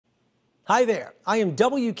Hi there. I am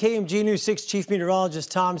WKMG News 6 Chief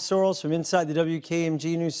Meteorologist Tom Sorrells from inside the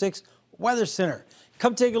WKMG News 6 Weather Center.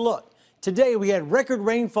 Come take a look. Today we had record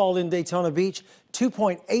rainfall in Daytona Beach,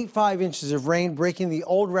 2.85 inches of rain, breaking the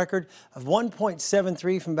old record of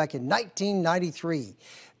 1.73 from back in 1993.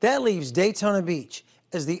 That leaves Daytona Beach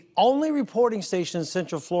as the only reporting station in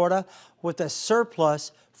Central Florida with a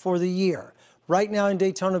surplus for the year. Right now in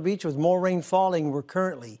Daytona Beach, with more rain falling, we're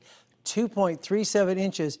currently 2.37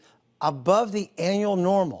 inches above the annual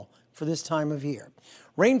normal for this time of year.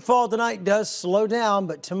 Rainfall tonight does slow down,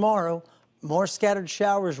 but tomorrow more scattered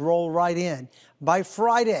showers roll right in. By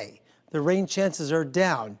Friday, the rain chances are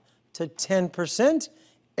down to 10%.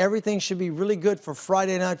 Everything should be really good for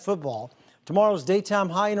Friday night football. Tomorrow's daytime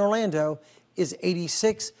high in Orlando is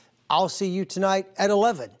 86. I'll see you tonight at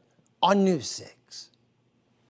 11 on News 6.